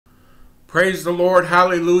Praise the Lord.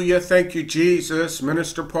 Hallelujah. Thank you, Jesus.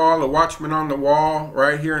 Minister Paul, a watchman on the wall,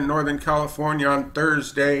 right here in Northern California on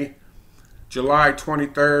Thursday, July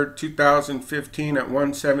 23rd, 2015 at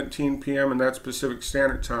 1:17 p.m. and that's Pacific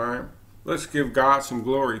Standard Time. Let's give God some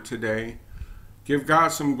glory today. Give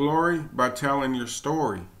God some glory by telling your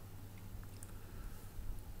story.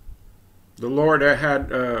 The Lord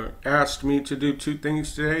had asked me to do two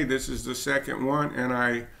things today. This is the second one, and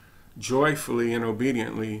I joyfully and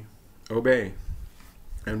obediently obey.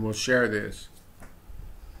 And we'll share this.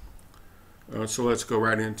 So let's go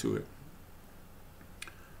right into it.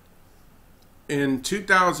 In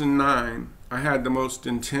 2009, I had the most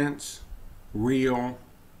intense, real,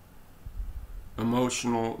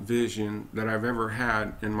 emotional vision that I've ever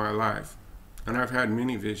had in my life. And I've had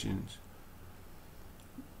many visions.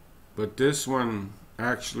 But this one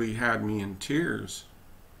actually had me in tears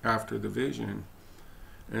after the vision.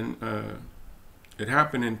 And it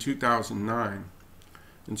happened in 2009.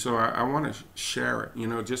 And so I want to share it. You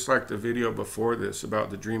know, just like the video before this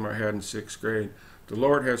about the dream I had in 6th grade. The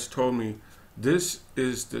Lord has told me, this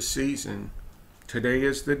is the season. Today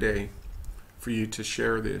is the day for you to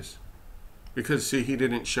share this. Because, see, He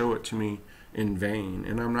didn't show it to me in vain.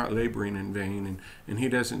 And I'm not laboring in vain. And He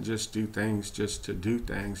doesn't just do things just to do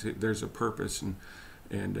things. There's a purpose.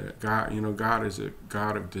 And God, you know, God is a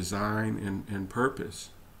God of design and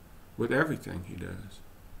purpose with everything He does.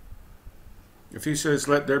 If He says,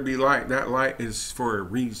 let there be light, that light is for a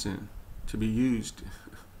reason to be used.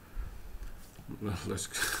 Let's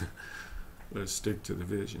stick to the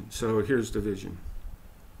vision. So here's the vision.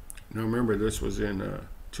 Now remember, this was in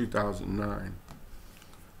 2009.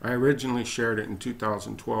 I originally shared it in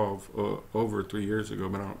 2012, over 3 years ago,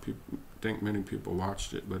 but I don't think many people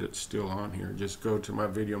watched it, but it's still on here. Just go to my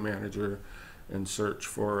video manager and search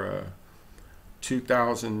for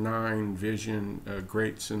 2009 vision,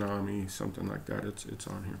 Great Tsunami, something like that. It's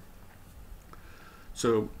on here.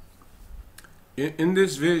 So in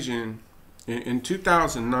this vision, in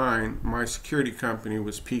 2009, my security company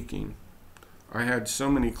was peaking. I had so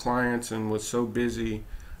many clients and was so busy,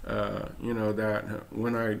 you know, that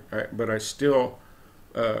when but I still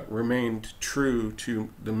remained true to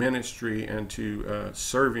the ministry and to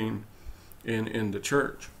serving in the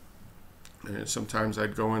church. And sometimes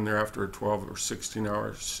I'd go in there after a 12 or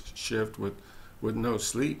 16-hour shift with no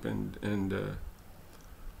sleep and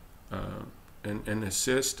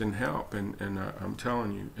assist and help. And I'm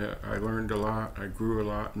telling you, I learned a lot. I grew a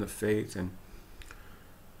lot in the faith. And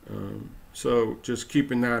so just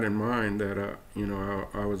keeping that in mind that, you know,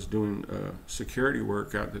 I was doing security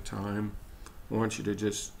work at the time. I want you to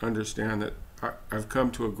just understand that I've come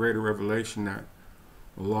to a greater revelation that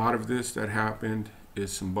a lot of this that happened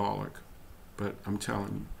is symbolic. But I'm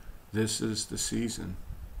telling you, this is the season.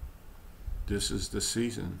 This is the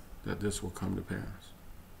season that this will come to pass.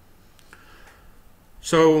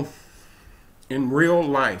 So, in real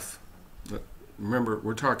life, remember,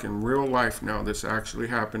 we're talking real life now. This actually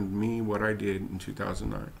happened to me, what I did in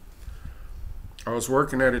 2009. I was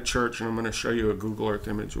working at a church, and I'm going to show you a Google Earth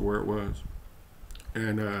image of where it was.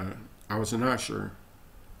 And I was an usher.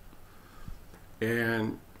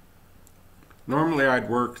 And normally I'd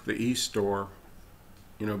work the east door,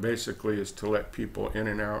 you know, basically is to let people in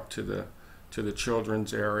and out to the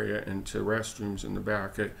children's area and to restrooms in the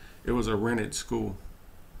back. It was a rented school.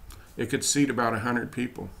 It could seat about 100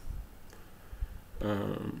 people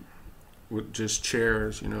with just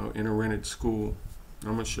chairs, you know, in a rented school.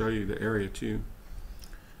 I'm going to show you the area too.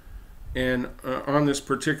 And on this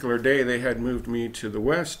particular day, they had moved me to the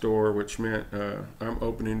west door, which meant I'm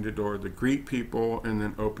opening the door to greet people and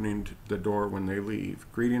then opening the door when they leave.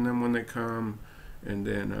 Greeting them when they come and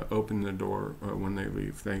then open the door when they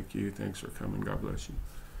leave. Thank you. Thanks for coming. God bless you.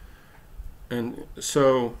 And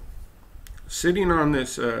so standing on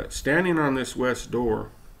this west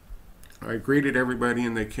door, I greeted everybody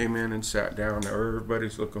and they came in and sat down.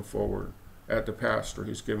 Everybody's looking forward at the pastor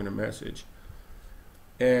who's giving a message.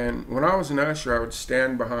 And when I was an usher, I would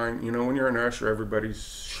stand behind, you know, when you're an usher, everybody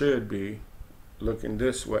should be looking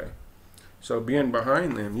this way. So being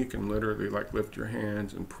behind them, you can literally like lift your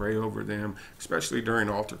hands and pray over them, especially during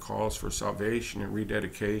altar calls for salvation and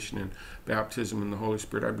rededication and baptism in the Holy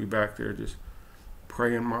Spirit. I'd be back there just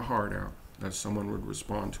praying my heart out that someone would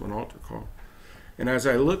respond to an altar call. And as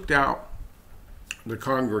I looked out the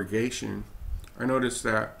congregation, I noticed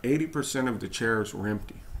that 80% of the chairs were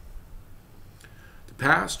empty.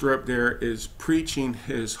 Pastor up there is preaching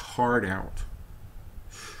his heart out.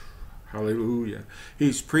 Hallelujah.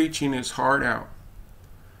 He's preaching his heart out.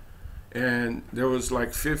 And there was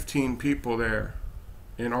like 15 people there,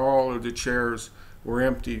 and all of the chairs were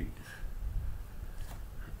empty.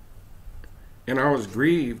 And I was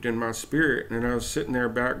grieved in my spirit, and I was sitting there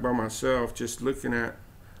back by myself just looking at,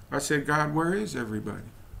 I said, God, where is everybody?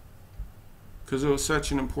 Because it was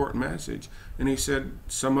such an important message. And he said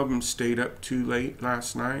some of them stayed up too late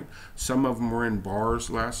last night. Some of them were in bars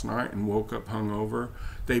last night and woke up hungover.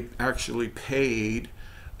 They actually paid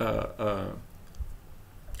a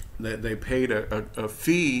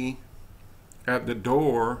fee at the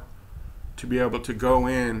door to be able to go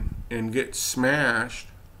in and get smashed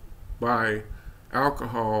by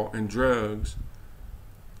alcohol and drugs.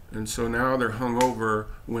 And so now they're hungover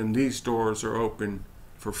when these doors are open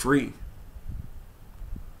for free.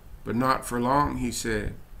 But not for long, he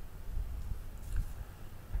said.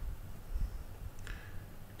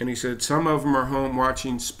 And he said some of them are home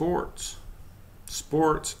watching sports.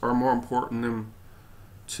 Sports are more important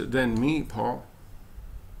than me, Paul.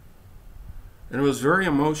 And it was very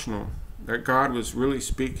emotional that God was really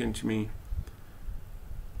speaking to me.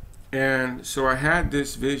 And so I had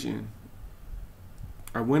this vision.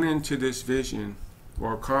 I went into this vision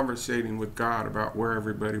while conversating with God about where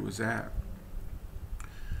everybody was at.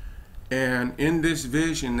 And in this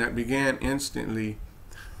vision that began instantly,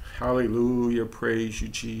 hallelujah, praise you,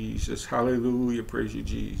 Jesus. Hallelujah, praise you,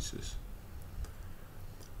 Jesus.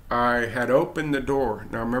 I had opened the door.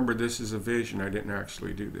 Now remember, this is a vision. I didn't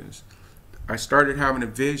actually do this. I started having a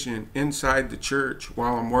vision inside the church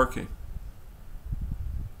while I'm working.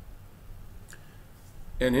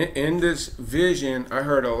 And in this vision, I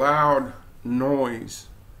heard a loud noise.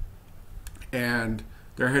 And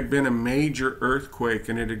there had been a major earthquake,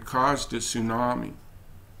 and it had caused a tsunami.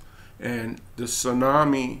 And the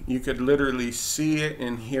tsunami, you could literally see it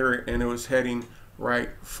and hear it, and it was heading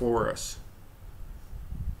right for us.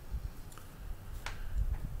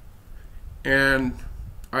 And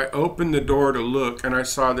I opened the door to look, and I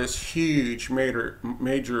saw this huge major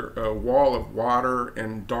wall of water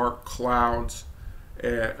and dark clouds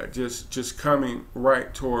just coming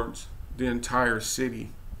right towards the entire city.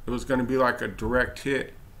 It was going to be like a direct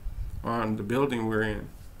hit on the building we're in.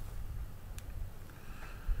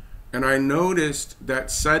 And I noticed that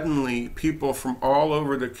suddenly people from all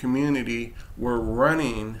over the community were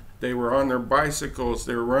running. They were on their bicycles.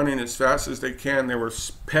 They were running as fast as they can. They were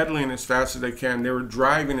pedaling as fast as they can. They were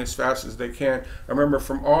driving as fast as they can. I remember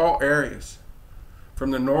from all areas, from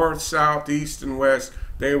the north, south, east, and west,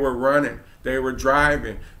 they were running. They were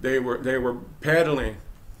driving. They were pedaling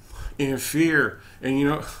in fear. And you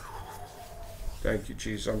know, thank you,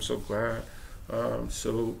 Jesus. I'm so glad. I'm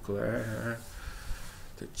so glad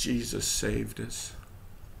that Jesus saved us.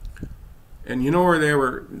 And you know where they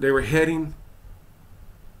were heading?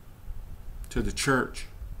 To the church.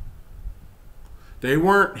 They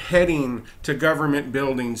weren't heading to government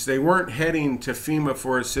buildings. They weren't heading to FEMA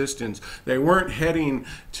for assistance. They weren't heading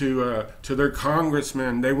to their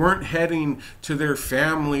congressmen. They weren't heading to their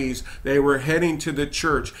families. They were heading to the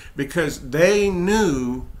church because they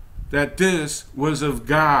knew that this was of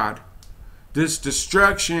God. This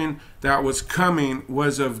destruction that was coming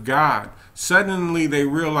was of God. Suddenly they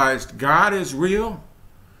realized God is real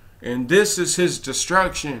and this is his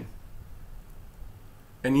destruction.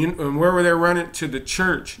 And where were they running? To the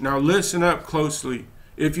church. Now listen up closely.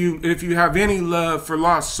 If you have any love for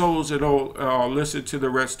lost souls at all, listen to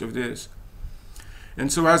the rest of this.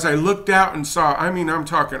 And so as I looked out and saw, I'm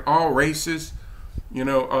talking all races,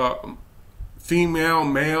 female,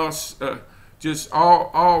 males, just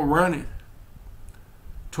all running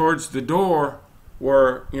towards the door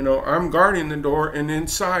where, I'm guarding the door, and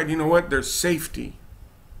inside, there's safety.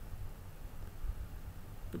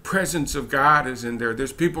 The presence of God is in there.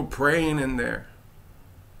 There's people praying in there.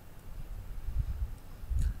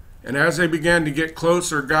 And as they began to get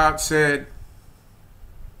closer, God said,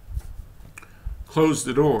 close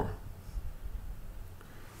the door.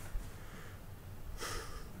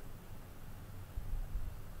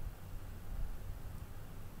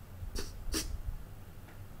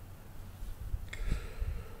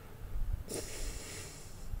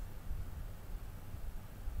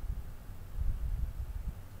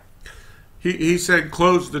 He said,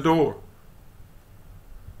 close the door.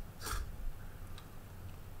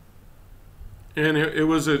 And it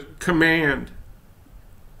was a command.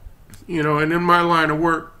 And in my line of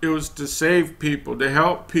work, it was to save people, to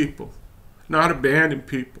help people, not abandon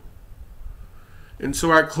people. And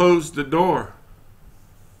so I closed the door.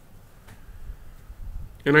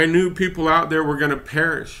 And I knew people out there were going to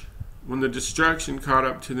perish when the destruction caught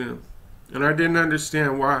up to them. And I didn't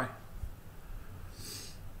understand why.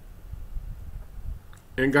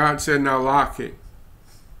 And God said, now lock it.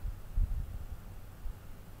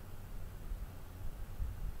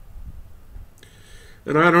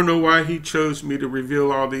 And I don't know why he chose me to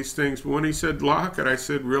reveal all these things. But when he said, lock it, I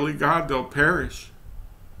said, really, God, they'll perish.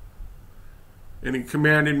 And he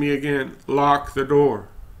commanded me again, lock the door.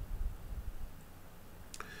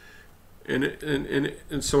 And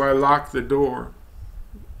so I locked the door.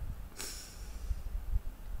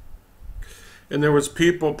 And there was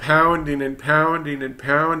people pounding and pounding and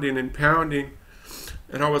pounding and pounding.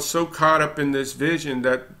 And I was so caught up in this vision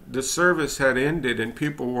that the service had ended and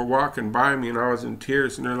people were walking by me and I was in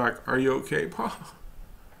tears. And they're like, are you okay, Paul?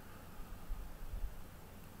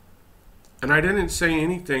 And I didn't say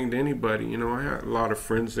anything to anybody. You know, I had a lot of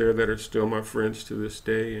friends there that are still my friends to this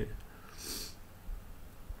day.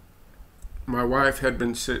 My wife had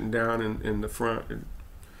been sitting down in the front, and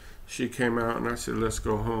she came out, and I said, let's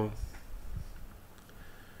go home.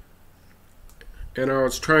 And I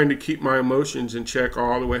was trying to keep my emotions in check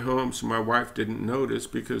all the way home so my wife didn't notice,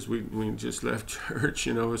 because we just left church.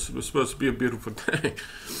 You know, it was supposed to be a beautiful day.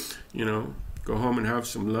 You know, go home and have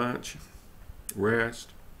some lunch, rest.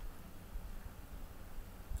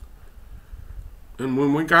 And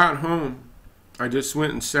when we got home, I just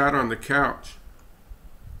went and sat on the couch.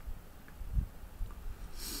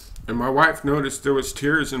 And my wife noticed there was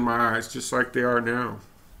tears in my eyes, just like they are now.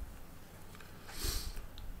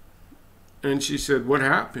 And she said, what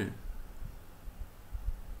happened?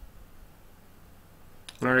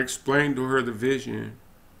 And I explained to her the vision.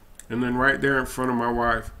 And then right there in front of my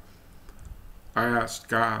wife, I asked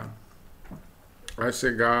God. I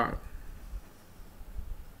said, God,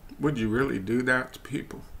 would you really do that to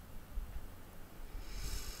people?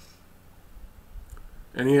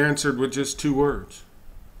 And he answered with just 2 words.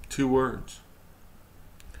 2 words.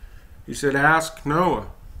 He said, ask Noah.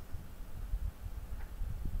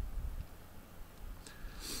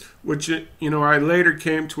 Which, you know, I later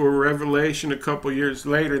came to a revelation a couple years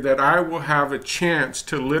later that I will have a chance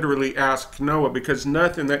to literally ask Noah, because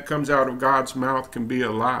nothing that comes out of God's mouth can be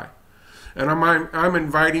a lie. And I'm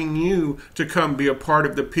inviting you to come be a part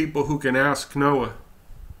of the people who can ask Noah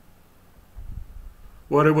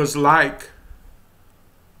what it was like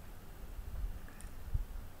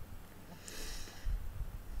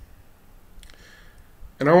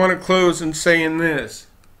And I want to close in saying this.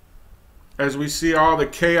 As we see all the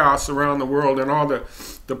chaos around the world and all the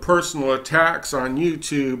personal attacks on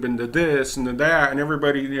YouTube and the this and the that, and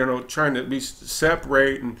everybody, trying to be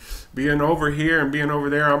separate and being over here and being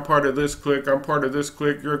over there. I'm part of this clique. I'm part of this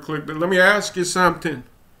clique. You're a clique. Let me ask you something.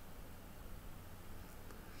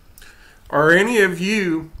 Are any of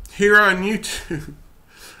you here on YouTube,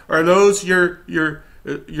 are those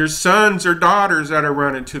your sons or daughters that are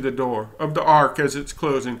running to the door of the ark as it's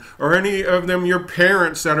closing? Or any of them your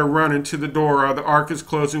parents that are running to the door while the ark is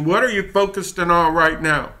closing? What are you focused on right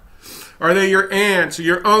now? Are they your aunts,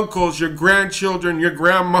 your uncles, your grandchildren, your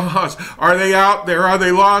grandmas? Are they out there? Are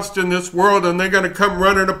they lost in this world and they're going to come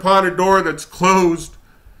running upon a door that's closed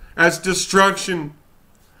as destruction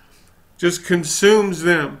just consumes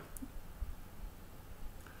them?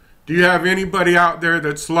 Do you have anybody out there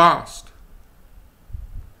that's lost?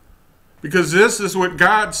 Because this is what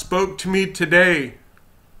God spoke to me today,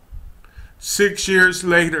 6 years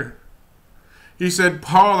later. He said,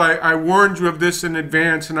 Paul, I warned you of this in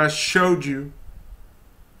advance and I showed you.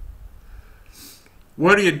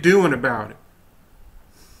 What are you doing about it?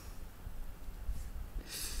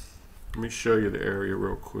 Let me show you the area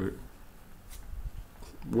real quick.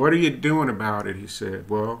 What are you doing about it? He said.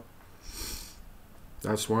 Well,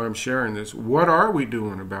 that's why I'm sharing this. What are we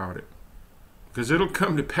doing about it? Because it'll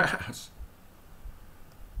come to pass.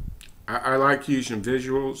 I like using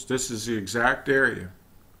visuals. This is the exact area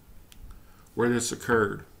where this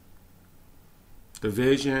occurred. The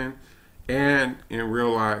vision and in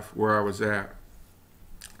real life where I was at.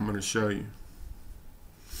 I'm going to show you.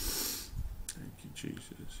 Thank you,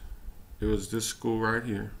 Jesus. It was this school right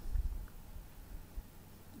here.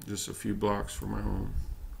 Just a few blocks from my home.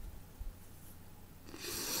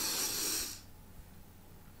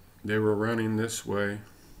 They were running this way.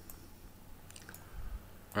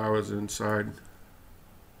 I was inside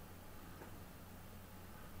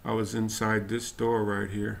this door right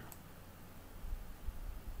here.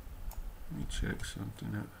 Let me check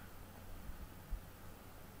something out.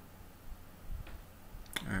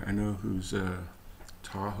 I know whose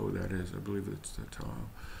Tahoe that is. I believe it's the Tahoe.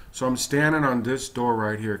 So I'm standing on this door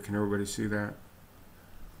right here. Can everybody see that?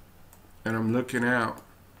 And I'm looking out.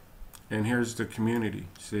 And here's the community.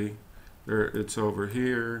 See, it's over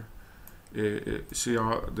here.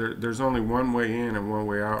 There's only one way in and one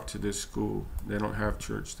way out to this school. They don't have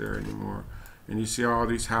church there anymore. And you see all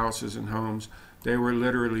these houses and homes. They were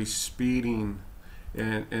literally speeding,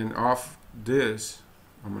 and off this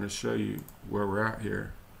I'm going to show you where we're at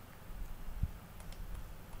here.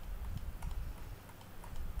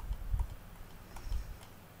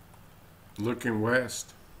 Looking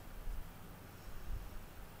west.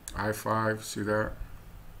 I-5, see that?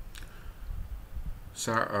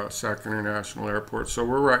 Sac International Airport. So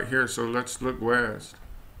we're right here, so let's look west.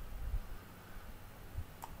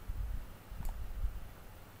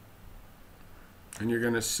 And you're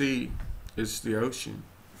going to see it's the ocean.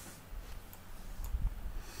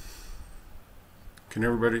 Can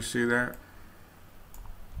everybody see that?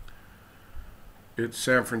 It's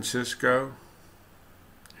San Francisco.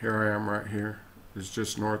 Here I am right here. It's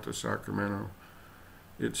just north of Sacramento.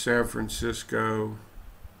 It's San Francisco,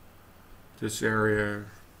 this area.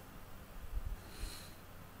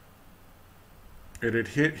 It had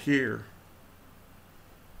hit here.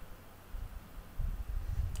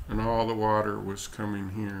 And all the water was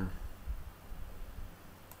coming here.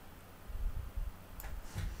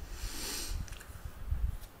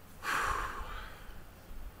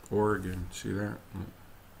 Oregon, see that?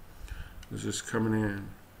 It was just coming in.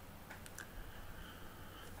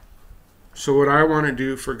 So what I want to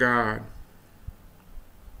do for God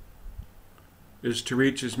is to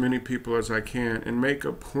reach as many people as I can and make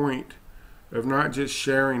a point of not just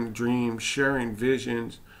sharing dreams, sharing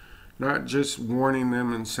visions, not just warning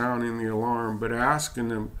them and sounding the alarm, but asking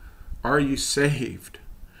them, are you saved?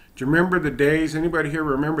 Do you remember the days, anybody here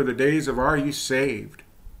remember the days of are you saved?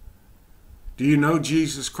 Do you know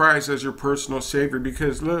Jesus Christ as your personal Savior?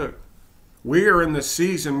 Because look, we are in the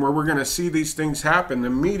season where we're going to see these things happen. The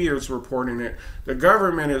media is reporting it. The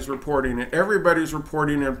government is reporting it. Everybody's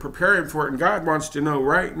reporting and preparing for it. And God wants to know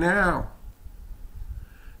right now,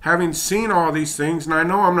 having seen all these things, and I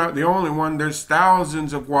know I'm not the only one, there's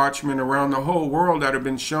thousands of watchmen around the whole world that have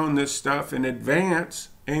been shown this stuff in advance,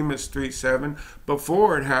 Amos 3:7,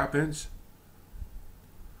 before it happens.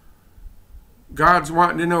 God's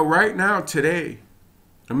wanting to know right now, today,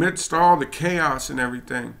 amidst all the chaos and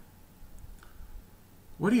everything,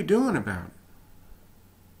 what are you doing about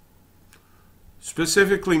it?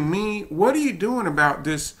 Specifically me, what are you doing about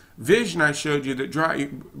this vision I showed you that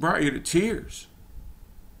brought you to tears?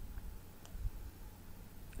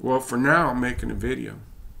 Well, for now, I'm making a video.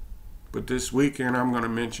 But this weekend, I'm going to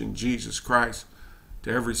mention Jesus Christ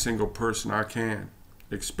to every single person I can,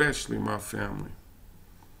 especially my family.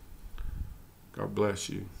 God bless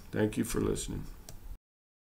you. Thank you for listening.